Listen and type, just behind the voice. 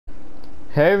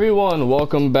Hey everyone,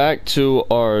 welcome back to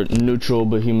our neutral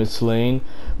behemoth lane.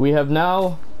 We have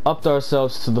now upped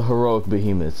ourselves to the heroic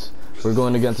behemoths. We're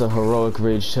going against a heroic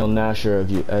Ragetail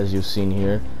Gnasher as you've seen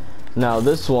here. Now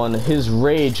this one, his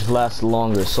rage lasts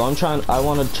longer, so I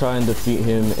want to try and defeat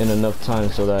him in enough time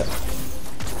so that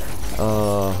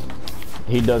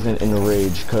he doesn't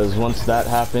enrage, because once that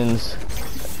happens,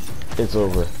 it's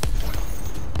over.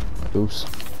 Oops.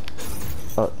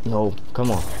 No,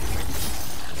 come on.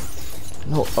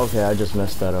 No, okay, I just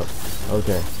messed that up.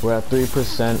 Okay, we're at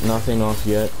 3%, nothing off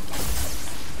yet.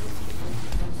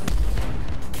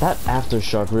 That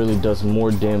aftershock really does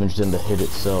more damage than the hit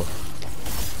itself.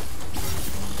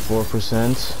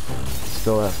 4%,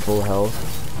 still at full health.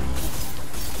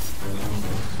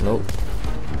 Nope.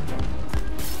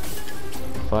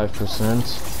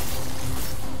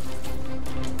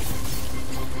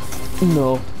 5%.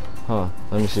 No. Huh,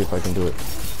 let me see if I can do it.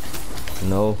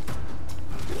 No.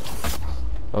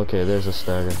 Okay, there's a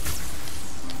stagger.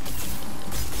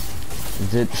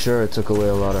 Sure, it took away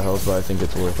a lot of health, but I think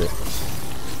it's worth it.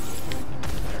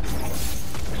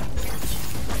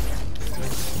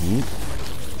 Yeet.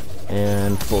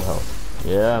 And full health.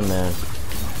 Yeah, man.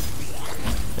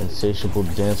 Insatiable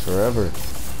dance forever.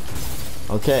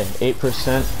 Okay,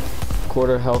 8%,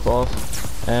 quarter health off,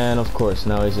 and of course,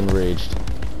 now he's enraged.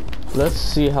 Let's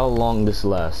see how long this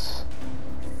lasts.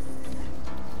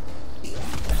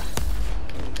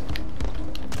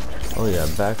 Oh yeah,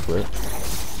 backflip.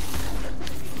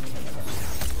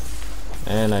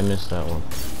 And I missed that one.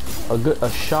 A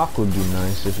shock would be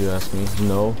nice if you ask me.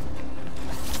 No.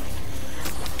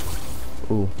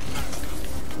 Ooh.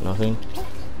 Nothing?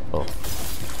 Oh.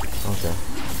 Okay.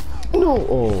 No!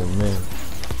 Oh man.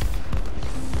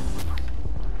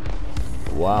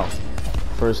 Wow.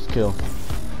 First kill.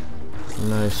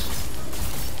 Nice.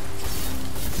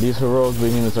 These heroic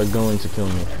behemoths are going to kill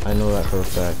me. I know that for a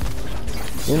fact.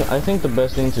 You know, I think the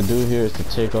best thing to do here is to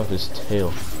take off his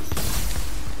tail.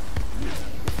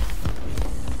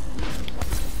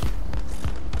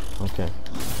 Okay.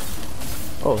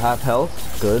 Oh, half health.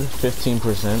 Good.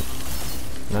 15%.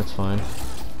 That's fine.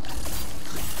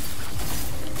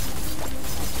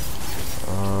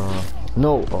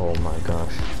 No. Oh my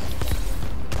gosh.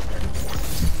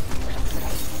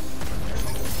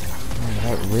 Man,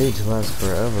 that rage lasts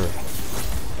forever.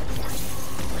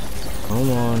 Come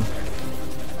on.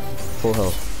 Full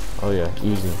health. Oh yeah,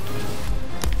 easy.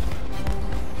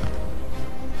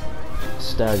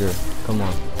 Stagger. Come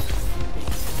on.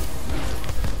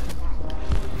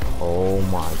 Oh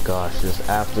my gosh, this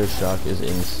aftershock is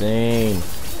insane.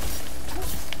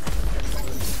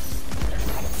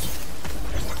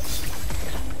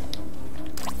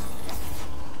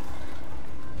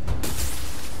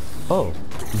 Oh,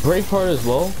 break part as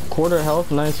well. Quarter health,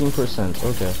 19%.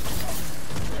 Okay.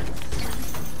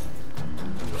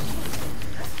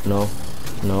 No,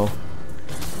 no.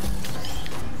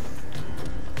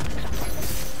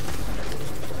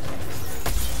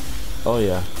 Oh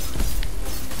yeah.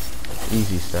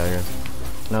 Easy stagger.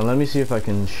 Now let me see if I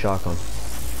can shock him.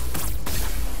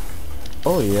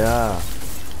 Oh yeah.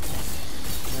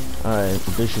 Alright,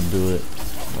 this should do it.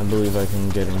 I believe I can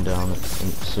get him down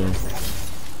soon.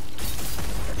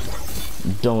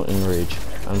 Don't enrage.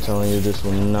 I'm telling you, this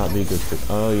will not be good for...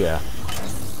 Oh yeah.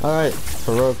 Alright,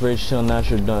 heroic Ragetail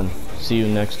Gnasher done. See you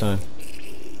next time.